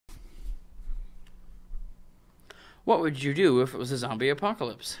What would you do if it was a zombie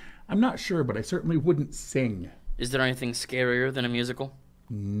apocalypse? I'm not sure, but I certainly wouldn't sing. Is there anything scarier than a musical?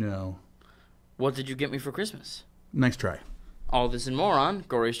 No. What did you get me for Christmas? Nice try. All this and more on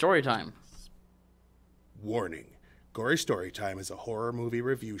Gory Story Time. Warning. Gory Story Time is a horror movie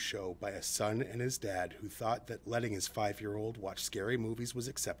review show by a son and his dad who thought that letting his 5-year-old watch scary movies was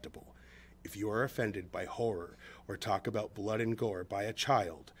acceptable. If you are offended by horror or talk about blood and gore by a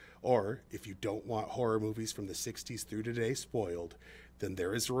child, or if you don't want horror movies from the 60s through today spoiled, then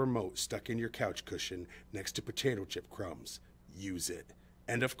there is a remote stuck in your couch cushion next to potato chip crumbs. Use it.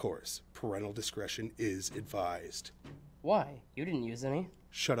 And of course, parental discretion is advised. Why? You didn't use any.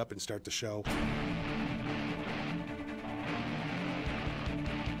 Shut up and start the show.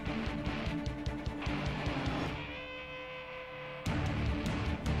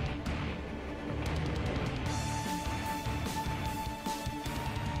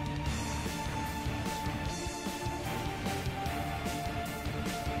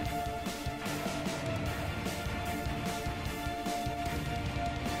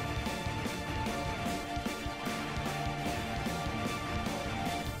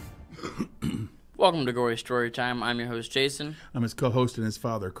 Welcome to Gory Story Time. I'm your host, Jason. I'm his co-host and his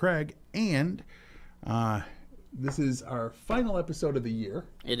father, Craig, and this is our final episode of the year.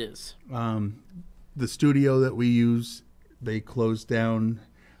 It is. The studio that we use, they closed down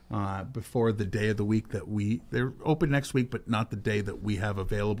before the day of the week that they're open next week, but not the day that we have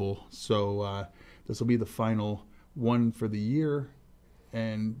available. So this will be the final one for the year.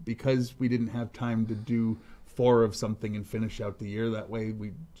 And because we didn't have time to do 4 of something and finish out the year that way,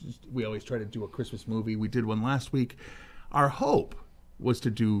 we always try to do a Christmas movie. We did one last week. Our hope was to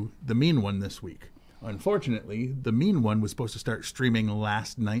do The Mean One this week. Unfortunately, The Mean One was supposed to start streaming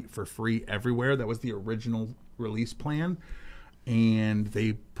last night for free everywhere. That was the original release plan, and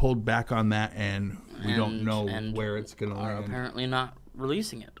they pulled back on that, and we don't know where it's going to land. Are apparently not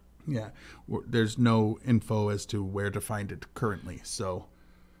releasing it. Yeah, there's no info as to where to find it currently, so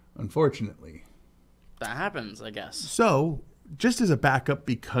unfortunately. That happens, I guess. So, just as a backup,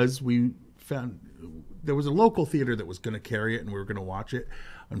 because we found there was a local theater that was going to carry it and we were going to watch it.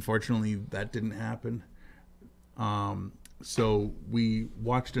 Unfortunately, that didn't happen. So we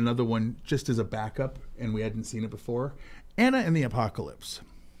watched another one just as a backup, and we hadn't seen it before. Anna and the Apocalypse.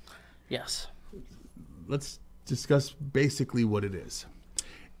 Yes. Let's discuss basically what it is.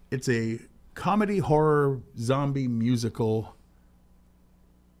 It's a comedy, horror, zombie musical.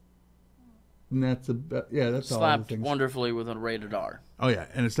 And that's all. Slapped wonderfully with a rated R. Oh yeah,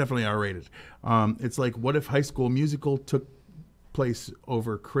 and it's definitely R-rated. It's like, what if High School Musical took place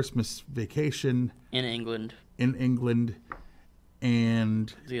over Christmas vacation in England, and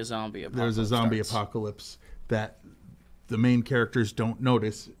there's a zombie apocalypse that the main characters don't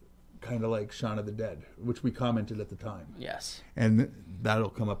notice, kind of like Shaun of the Dead, which we commented at the time. Yes, and that'll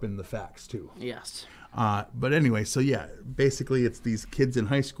come up in the facts too. Yes. But anyway, so yeah, basically it's these kids in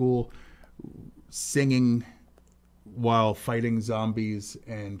high school singing while fighting zombies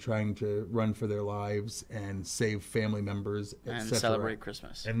and trying to run for their lives and save family members, and celebrate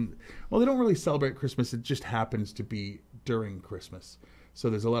Christmas. And well, they don't really celebrate Christmas. It just happens to be during Christmas.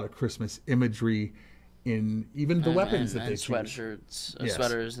 So there's a lot of Christmas imagery in even the weapons that they choose. Sweatshirts, Yes.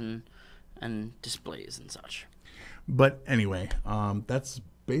 Sweaters and displays and such. But anyway, that's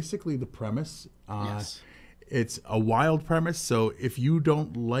basically the premise. Yes. It's a wild premise, so if you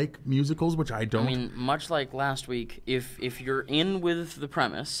don't like musicals, which I don't... I mean, much like last week, if you're in with the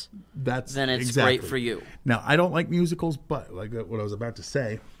premise, then it's exactly great for you. Now, I don't like musicals, but like what I was about to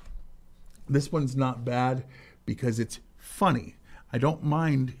say, this one's not bad because it's funny. I don't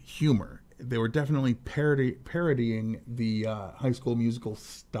mind humor. They were definitely parodying the High School Musical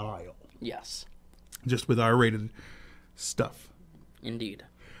style. Yes. Just with R-rated stuff. Indeed.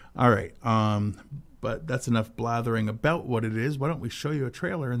 All right. But that's enough blathering about what it is. Why don't we show you a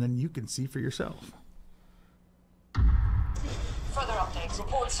trailer and then you can see for yourself. Further updates.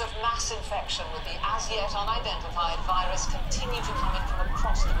 Reports of mass infection with the as yet unidentified virus continue to come in from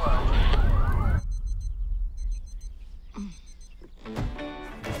across the world.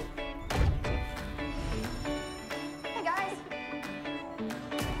 Hey guys.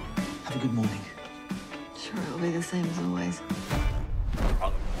 Have a good morning. Sure, it'll be the same as always.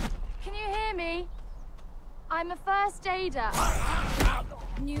 Can you hear me? I'm a first aider.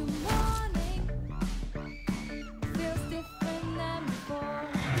 New morning feels different than before.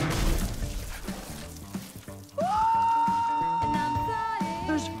 And I'm flying.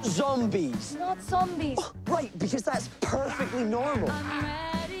 There's zombies. Not zombies. Oh, right, because that's perfectly normal. I'm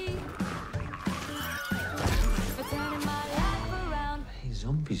ready for turning my life around. Hey,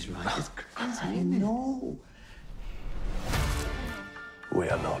 zombies, right? It's crazy. I know. We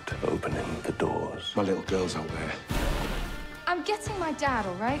are not opening the doors. My little girl's out there. I'm getting my dad,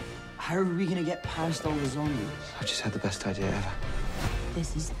 all right? How are we gonna get past all the zombies? I just had the best idea ever.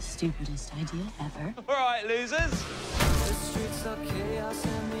 This is the stupidest idea ever. All right, losers. The streets are chaos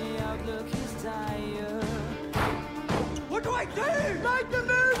and the outlook is dire. What do I do? Like the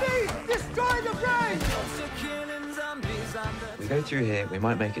movie! Destroy the brain! We go through here, we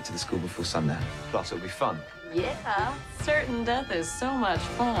might make it to the school before sundown. Plus, it'll be fun. Yeah, certain death is so much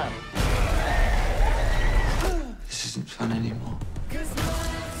fun. This isn't fun anymore.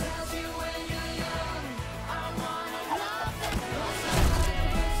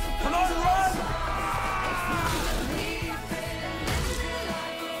 Come on, run!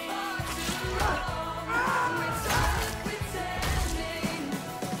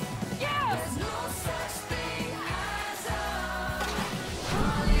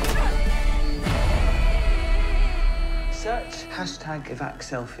 Search hashtag evac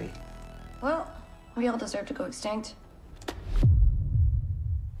selfie. Well, we all deserve to go extinct.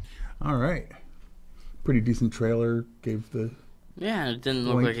 All right. Pretty decent trailer. Gave the Yeah, it didn't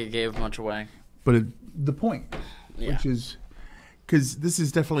look like it gave much away. But the point, Yeah. which is, because this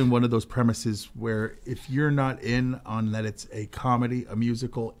is definitely one of those premises where if you're not in on that it's a comedy, a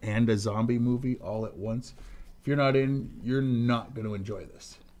musical, and a zombie movie all at once, if you're not in, you're not going to enjoy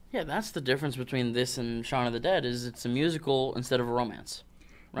this. Yeah, that's the difference between this and Shaun of the Dead, is it's a musical instead of a romance.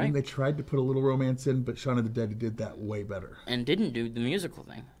 Right? And they tried to put a little romance in, but Shaun of the Dead did that way better. And didn't do the musical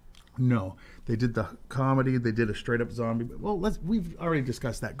thing. No, they did the comedy. They did a straight up zombie. Well, we've already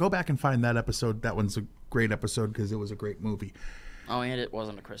discussed that. Go back and find that episode. That one's a great episode because it was a great movie. Oh, and it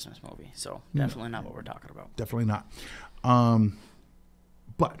wasn't a Christmas movie, so definitely not what we're talking about. Definitely not.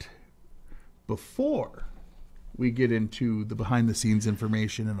 But before we get into the behind the scenes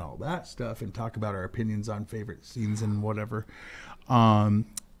information and all that stuff and talk about our opinions on favorite scenes and whatever,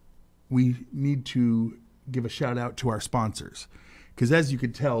 we need to give a shout out to our sponsors. Because as you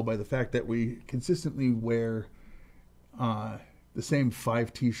could tell by the fact that we consistently wear the same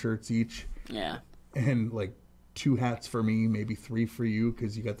 5 t-shirts each. Yeah. And like 2 hats for me, maybe 3 for you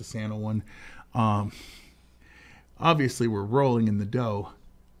because you got the Santa one. Obviously, we're rolling in the dough.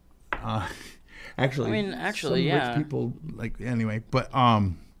 Actually, some yeah. rich people, like, anyway. But,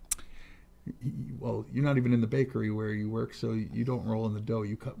 well, you're not even in the bakery where you work, so you don't roll in the dough.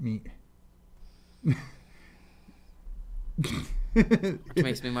 You cut meat. Which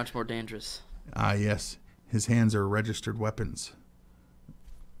makes me much more dangerous. Yes. His hands are registered weapons.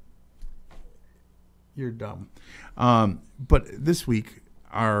 You're dumb. But this week,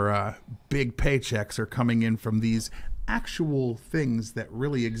 our big paychecks are coming in from these actual things that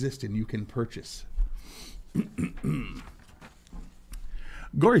really exist and you can purchase.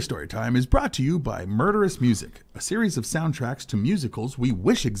 Gory Story Time is brought to you by Murderous Music, a series of soundtracks to musicals we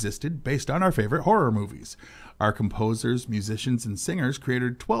wish existed based on our favorite horror movies. Our composers, musicians, and singers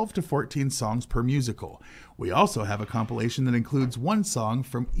created 12 to 14 songs per musical. We also have a compilation that includes 1 song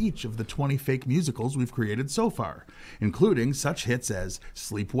from each of the 20 fake musicals we've created so far, including such hits as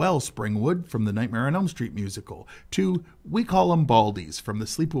Sleep Well, Springwood from the Nightmare on Elm Street musical, to We Call 'Em Baldies from the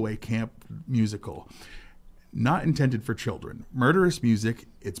Sleepaway Camp musical. Not intended for children. Murderous Music,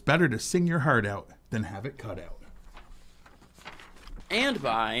 it's better to sing your heart out than have it cut out. And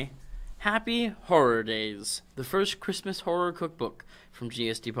by Happy Horror Days, the first Christmas horror cookbook from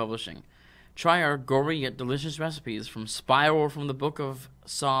GSD Publishing. Try our gory yet delicious recipes from Spiral from the Book of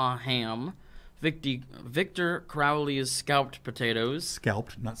Saw Ham, Victor Crowley's Scalped Potatoes.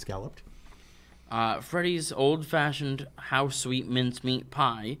 Scalped, not scalloped. Freddy's Old-Fashioned House Sweet Mincemeat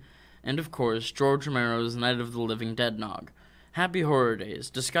Pie, and of course, George Romero's Night of the Living Dead Nog. Happy Horror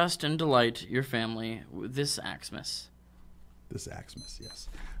Days. Disgust and delight your family with this Xmas. This Xmas, yes.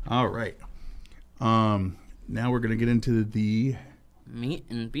 All right. Now we're going to get into the meat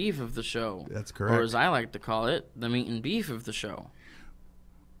and beef of the show. That's correct. Or as I like to call it, the meat and beef of the show.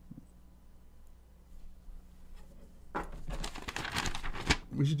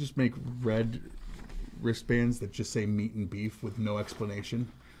 We should just make red wristbands that just say meat and beef with no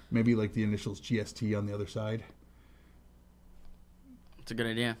explanation. Maybe like the initials GST on the other side. It's a good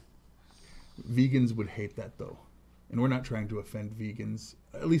idea. Vegans would hate that, though. And we're not trying to offend vegans,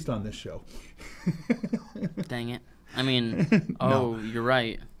 at least on this show. Dang it. I mean, no. You're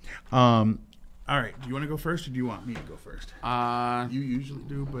right. All right. Do you want to go first, or do you want me to go first? You usually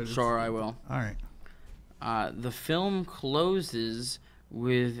do, but... Sure, I will. All right. The film closes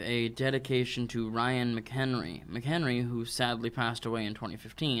with a dedication to Ryan McHenry. McHenry, who sadly passed away in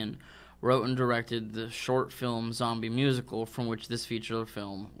 2015, wrote and directed the short film Zombie Musical, from which this feature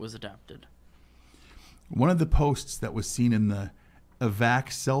film was adapted. One of the posts that was seen in the evac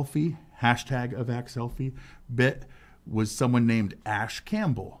selfie, hashtag evac selfie bit was someone named Ash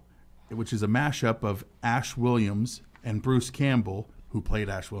Campbell, which is a mashup of Ash Williams and Bruce Campbell, who played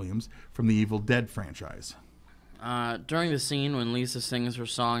Ash Williams, from the Evil Dead franchise. During the scene when Lisa sings her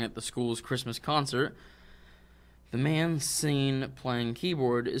song at the school's Christmas concert, the man seen playing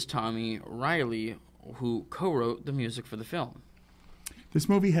keyboard is Tommy Riley, who co-wrote the music for the film. This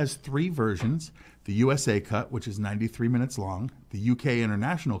movie has 3 versions: the USA cut, which is 93 minutes long, the UK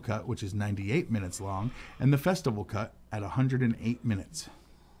International cut, which is 98 minutes long, and the festival cut at 108 minutes.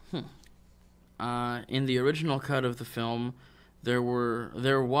 In the original cut of the film, there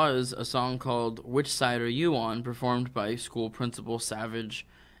was a song called "Which Side Are You On?" performed by school principal Savage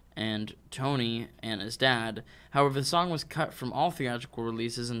and Tony and his dad. However, the song was cut from all theatrical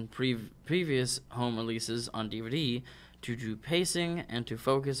releases and previous home releases on DVD due to pacing and to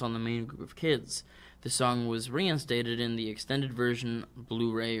focus on the main group of kids. The song was reinstated in the extended version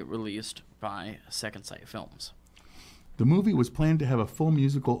Blu-ray released by Second Sight Films. The movie was planned to have a full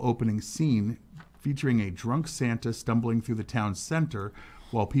musical opening scene featuring a drunk Santa stumbling through the town center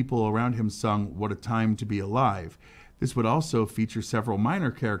while people around him sung "What a Time to Be Alive." This would also feature several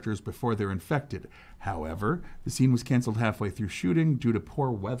minor characters before they're infected. However, the scene was canceled halfway through shooting due to poor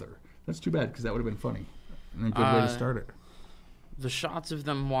weather. That's too bad, because that would have been funny and a good way to start it. The shots of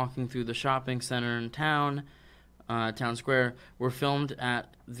them walking through the shopping center in town square, were filmed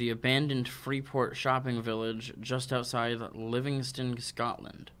at the abandoned Freeport shopping village just outside Livingston,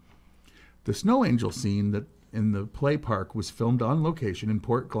 Scotland. The snow angel scene that in the play park was filmed on location in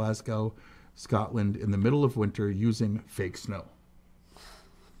Port Glasgow, Scotland, in the middle of winter using fake snow.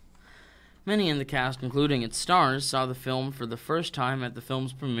 Many in the cast, including its stars, saw the film for the first time at the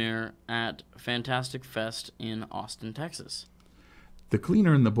film's premiere at Fantastic Fest in Austin, Texas. The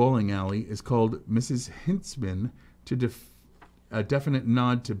cleaner in the bowling alley is called Mrs. Hintzman, a definite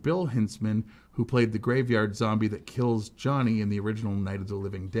nod to Bill Hintzman, who played the graveyard zombie that kills Johnny in the original Night of the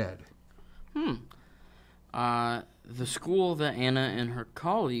Living Dead. The school that Anna and her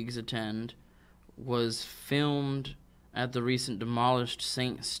colleagues attend was filmed at the recent demolished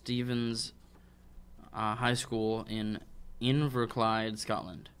St. Stephen's High School in Inverclyde,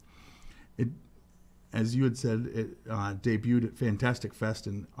 Scotland. It, as you had said, it debuted at Fantastic Fest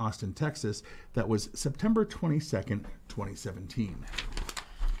in Austin, Texas. That was September 22nd, 2017.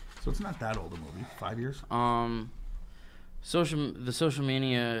 So it's not that old a movie. 5 years? The social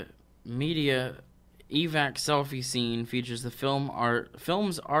media evac selfie scene features the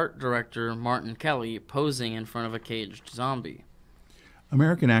film's art director Martin Kelly posing in front of a caged zombie.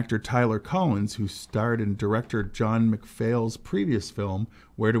 American actor Tyler Collins, who starred in director John McPhail's previous film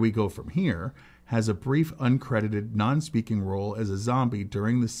Where Do We Go From Here, has a brief uncredited non-speaking role as a zombie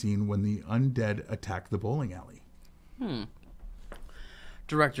during the scene when the undead attack the bowling alley.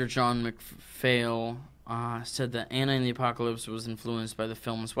 Director John McPhail said that Anna and the Apocalypse was influenced by the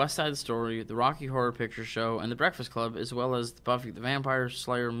films West Side Story, The Rocky Horror Picture Show, and The Breakfast Club, as well as the Buffy the Vampire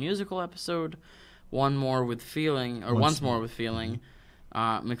Slayer musical episode, Once More with Feeling.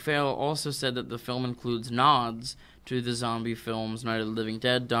 McPhail also said that the film includes nods to the zombie films Night of the Living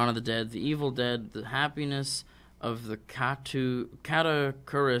Dead, Dawn of the Dead, The Evil Dead, The Happiness of the Katakuri,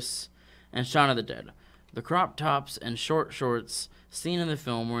 and Shaun of the Dead. The crop tops and short shorts seen in the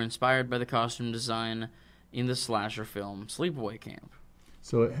film were inspired by the costume design in the slasher film Sleepaway Camp.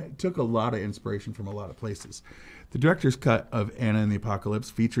 So it took a lot of inspiration from a lot of places. The director's cut of Anna and the Apocalypse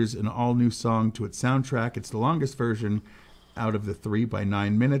features an all-new song to its soundtrack. It's the longest version out of the 3 by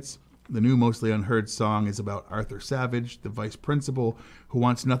 9 minutes. The new Mostly Unheard song is about Arthur Savage, the vice principal, who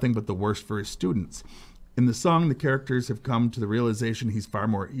wants nothing but the worst for his students. In the song, the characters have come to the realization he's far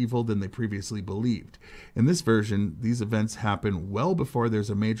more evil than they previously believed. In this version, these events happen well before there's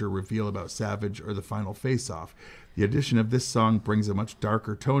a major reveal about Savage or the final face-off. The addition of this song brings a much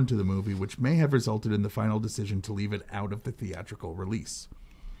darker tone to the movie, which may have resulted in the final decision to leave it out of the theatrical release.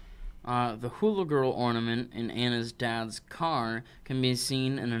 The hula girl ornament in Anna's dad's car can be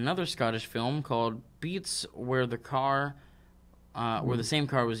seen in another Scottish film called Beats, where the same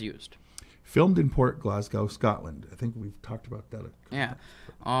car was used. Filmed in Port Glasgow, Scotland. I think we've talked about that. Yeah.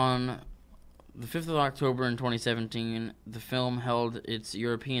 On the 5th of October in 2017, the film held its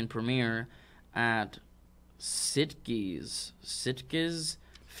European premiere at Sitges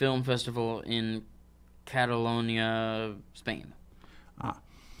Film Festival in Catalonia, Spain.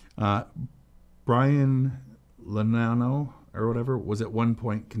 Brian Lanano, or whatever, was at one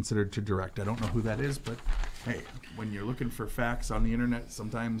point considered to direct. I don't know who that is, but hey, when you're looking for facts on the internet,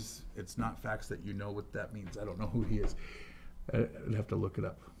 sometimes it's not facts that you know what that means. I don't know who he is. I'd have to look it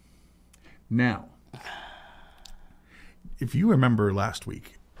up. Now, if you remember last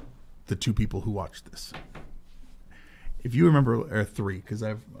week, the two people who watched this, if you remember, or three, because I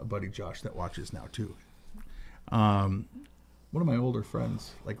have a buddy Josh that watches now too. One of my older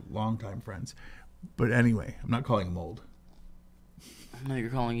friends, like longtime friends. But anyway, I'm not calling him old. No, you're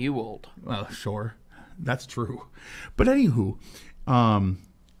calling you old. Well, sure. That's true. But anywho,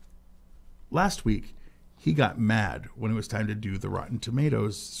 last week, he got mad when it was time to do the Rotten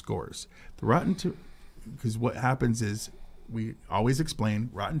Tomatoes scores. Because what happens is, we always explain,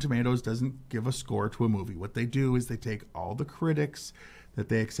 Rotten Tomatoes doesn't give a score to a movie. What they do is they take all the critics that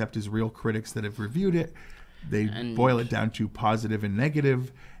they accept as real critics that have reviewed it, they boil it down to positive and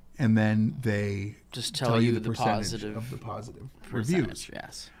negative, and then they just tell you the percentage positive of the positive reviews.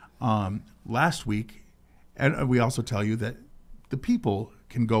 Yes. Last week, and we also tell you that the people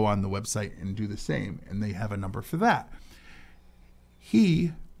can go on the website and do the same, and they have a number for that.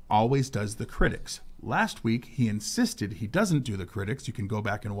 He always does the critics. Last week, he insisted he doesn't do the critics. You can go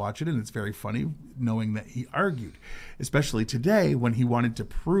back and watch it, and it's very funny knowing that he argued, especially today when he wanted to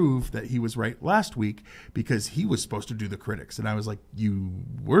prove that he was right last week because he was supposed to do the critics. And I was like, you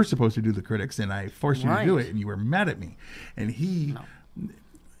were supposed to do the critics, and I forced you to do it, and you were mad at me. And he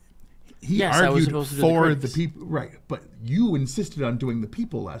argued for the people. Right, but you insisted on doing the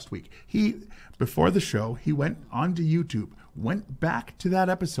people last week. Before the show, he went onto YouTube, went back to that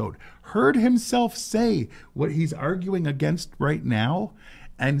episode, heard himself say what he's arguing against right now,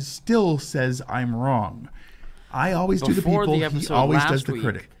 and still says I'm wrong. I always do the people. He always does the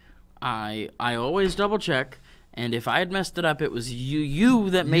critic. I always double check, and if I had messed it up, it was you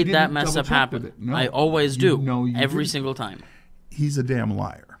that made that mess up happen. No, I always do. No, every single time. He's a damn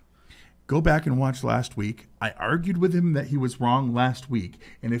liar. Go back and watch last week. I argued with him that he was wrong last week.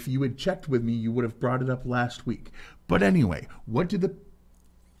 And if you had checked with me, you would have brought it up last week. But anyway, what did the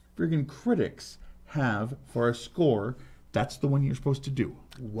friggin' critics have for a score? That's the one you're supposed to do.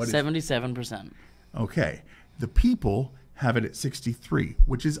 What 77%. Okay. The people have it at 63,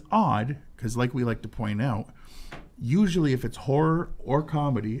 which is odd because, like we like to point out, usually if it's horror or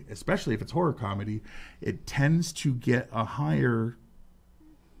comedy, especially if it's horror comedy, it tends to get a higher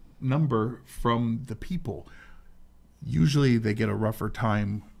number from the people. Usually they get a rougher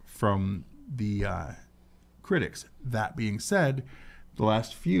time from the critics. That being said, the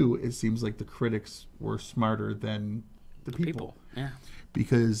last few, it seems like the critics were smarter than the people. Yeah.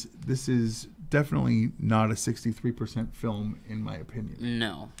 Because this is definitely not a 63% film, in my opinion.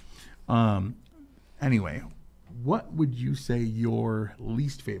 No. Anyway, what would you say your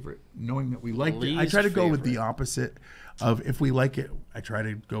least favorite, knowing that we liked it? I try to go with the opposite of, if we like it, I try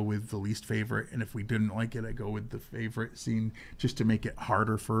to go with the least favorite, and if we didn't like it, I go with the favorite scene just to make it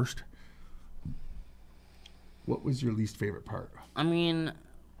harder first. What was your least favorite part? I mean,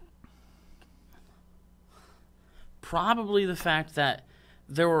 probably the fact that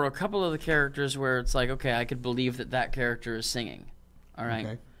there were a couple of the characters where it's like, okay, I could believe that character is singing. All right.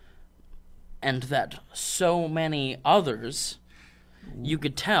 Okay. And that so many others, you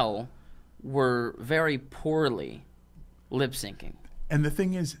could tell, were very poorly lip syncing. And the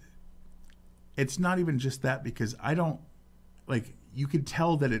thing is, it's not even just that, because you could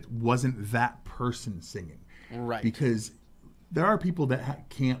tell that it wasn't that person singing. Right. Because there are people that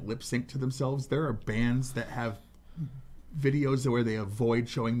can't lip sync to themselves. There are bands that have videos where they avoid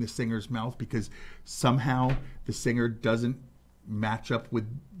showing the singer's mouth because somehow the singer doesn't match up with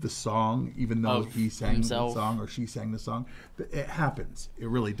the song, even though he sang the song or she sang the song. It happens. It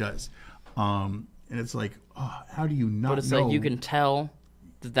really does. And it's like, how do you not know? But it's like you can tell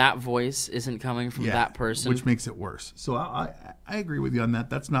that voice isn't coming from that person. Which makes it worse. So I agree with you on that.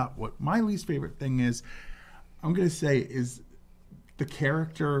 That's not what my least favorite thing is. I'm going to say is the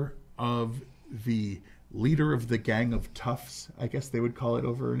character of the leader of the gang of toughs, I guess they would call it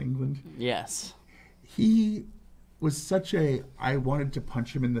over in England. Yes. He was such I wanted to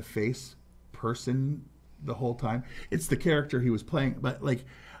punch him in the face person the whole time. It's the character he was playing, but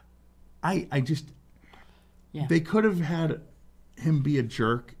I just they could have had him be a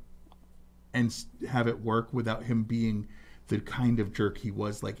jerk and have it work without him being the kind of jerk he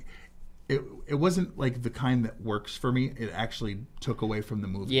was. It wasn't like the kind that works for me. It actually took away from the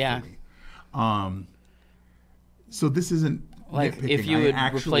movie for me. So this isn't nitpicking. If you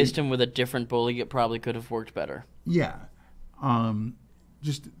had replaced him with a different bully, it probably could have worked better. Yeah.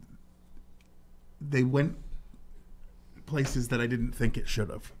 Just they went places that I didn't think it should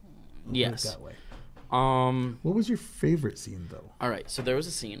have. Yes. That way. What was your favorite scene, though? All right, so there was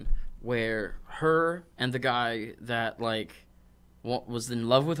a scene where her and the guy that was in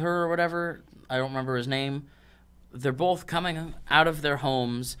love with her or whatever, I don't remember his name, they're both coming out of their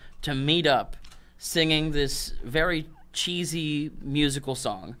homes to meet up, singing this very cheesy musical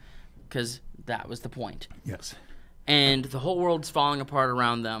song, because that was the point. Yes. And the whole world's falling apart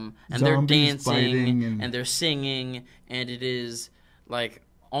around them, and Zombies they're dancing, biting and they're singing, and it is like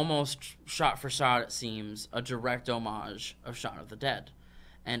almost shot for shot, it seems, a direct homage of Shaun of the Dead.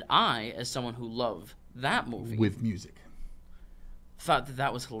 And I, as someone who loved that movie, with music, thought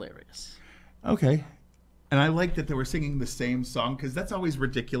that was hilarious. Okay. And I like that they were singing the same song, because that's always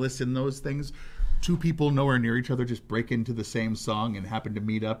ridiculous in those things. Two people nowhere near each other just break into the same song and happen to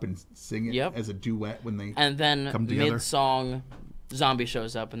meet up and sing it as a duet when they and then come together. Mid-song, zombie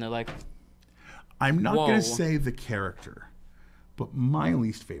shows up, and they're like, I'm not going to say the character, but my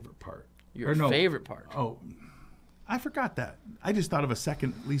least favorite part. Your favorite part? Oh, I forgot that. I just thought of a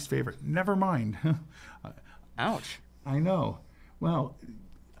second least favorite. Never mind. Ouch. I know. Well,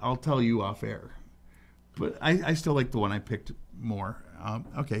 I'll tell you off air. But I still like the one I picked more.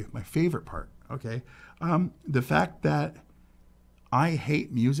 Okay, my favorite part. Okay. The fact that I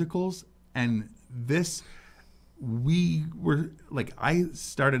hate musicals, and this, we were, like, I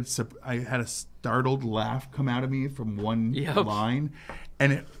had a startled laugh come out of me from one line,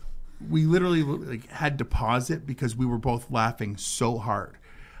 and we literally like had to pause it because we were both laughing so hard.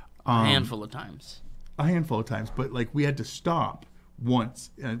 A handful of times. But like we had to stop once,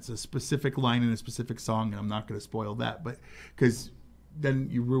 and it's a specific line in a specific song, and I'm not going to spoil that, but because then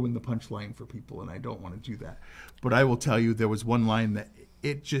you ruin the punchline for people, and I don't want to do that. But I will tell you, there was one line that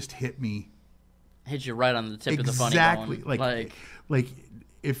it just hit me. Hit you right on the tip of the funny bone. Exactly. Like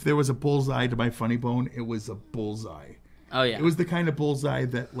if there was a bullseye to my funny bone, it was a bullseye. Oh yeah. It was the kind of bullseye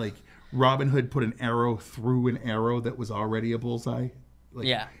that like Robin Hood put an arrow through an arrow that was already a bullseye. Like,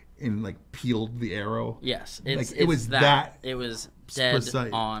 yeah. And like peeled the arrow. Yes. It was that. It was dead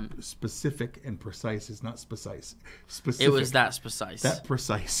on. Specific and precise is not precise. Specific. It was that precise. That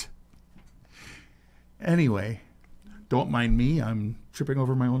precise. Anyway, don't mind me. I'm tripping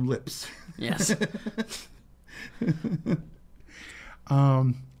over my own lips. Yes.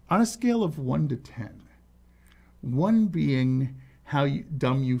 On a scale of 1 to 10, 1 being how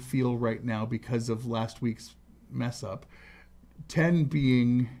dumb you feel right now because of last week's mess up, 10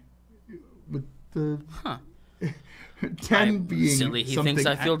 being with the 10 being silly. He thinks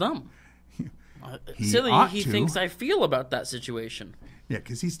I feel dumb. He thinks I feel about that situation. Yeah,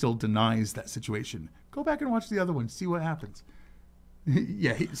 because he still denies that situation. Go back and watch the other one. See what happens.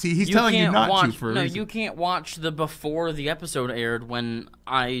 Yeah, he's telling you not to for a reason. You can't watch the before the episode aired when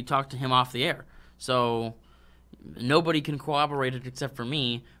I talked to him off the air. So nobody can corroborate it except for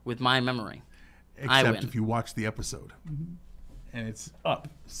me with my memory. Except if you watch the episode. Mm-hmm. And it's up.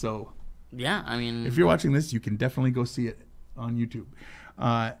 So yeah, I mean, if you're watching this, you can definitely go see it on YouTube.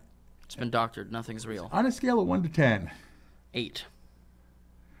 It's been doctored. Nothing's real. On a scale of 1 to 10. 8.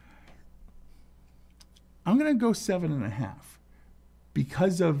 I'm going to go 7.5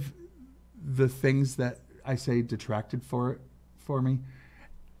 because of the things that I say detracted for me.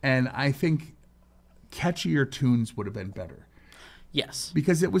 And I think catchier tunes would have been better. Yes.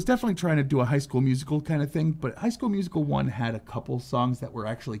 Because it was definitely trying to do a High School Musical kind of thing, but High School Musical 1 had a couple songs that were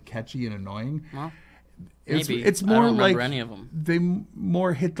actually catchy and annoying. Well, it's more I don't like any of them. They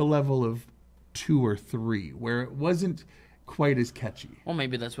more hit the level of 2 or 3, where it wasn't quite as catchy. Well,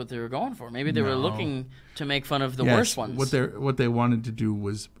 maybe that's what they were going for. Maybe they were looking to make fun of the worst ones. What they wanted to do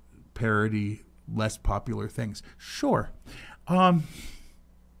was parody less popular things. Sure. No.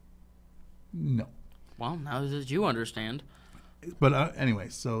 Well, now that you understand. But anyway,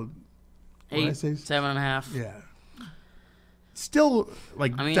 so 8, I say 7.5. Yeah. Still,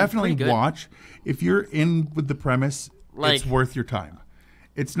 definitely watch. If you're in with the premise, it's worth your time.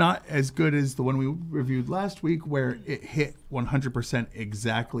 It's not as good as the one we reviewed last week, where it hit 100%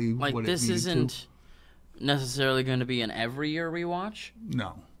 exactly what it needed to. This isn't necessarily going to be an every year rewatch.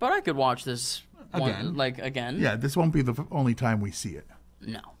 No. But I could watch this again. Again. Yeah, this won't be the only time we see it.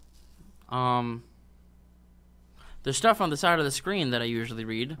 No. There's stuff on the side of the screen that I usually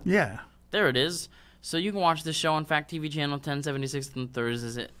read. Yeah. There it is. So you can watch this show on Fact TV channel 1076 on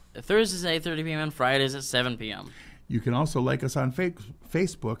Thursdays at 8:30 p.m. and Fridays at 7 p.m. You can also like us on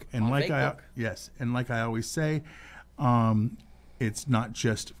Facebook, and like I always say, it's not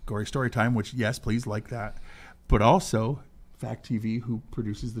just Gory Story Time, which yes, please like that, but also Fact TV, who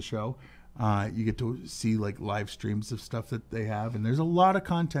produces the show. You get to see like live streams of stuff that they have, and there's a lot of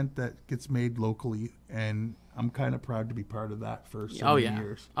content that gets made locally, and I'm kind of proud to be part of that for so many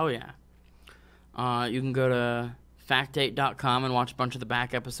years. Oh yeah. You can go to factdate.com and watch a bunch of the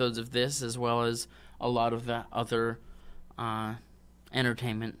back episodes of this, as well as a lot of the other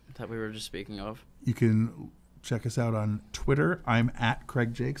entertainment that we were just speaking of. You can check us out on Twitter. I'm at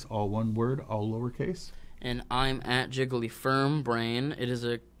Craig Jakes, all one word, all lowercase. And I'm at Jiggly Firm Brain. It is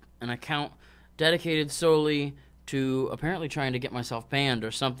an account dedicated solely to apparently trying to get myself banned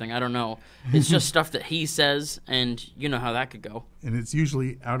or something. I don't know. It's just stuff that he says, and you know how that could go. And it's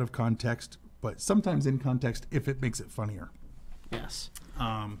usually out of context, but sometimes in context if it makes it funnier. Yes.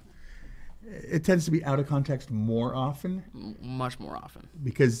 It tends to be out of context more often. Much more often.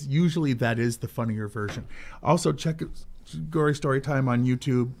 Because usually that is the funnier version. Also, check Gory Story Time on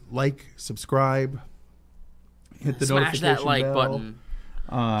YouTube. Like, subscribe, hit the Smash notification that like bell. button.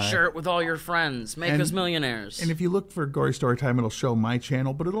 Share it with all your friends. Make us millionaires. And if you look for Gory Story Time, it'll show my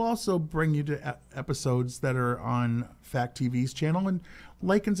channel, but it'll also bring you to episodes that are on Fact TV's channel, and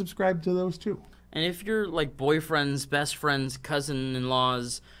like and subscribe to those too. And if your like boyfriend's best friend's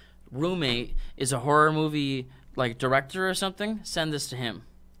cousin-in-law's roommate is a horror movie like director or something, send this to him.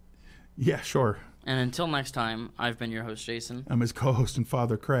 Yeah, sure. And until next time, I've been your host, Jason. I'm his co-host and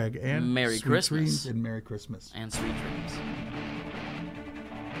father, Craig. And Merry sweet Christmas. dreams and Merry Christmas. And sweet dreams.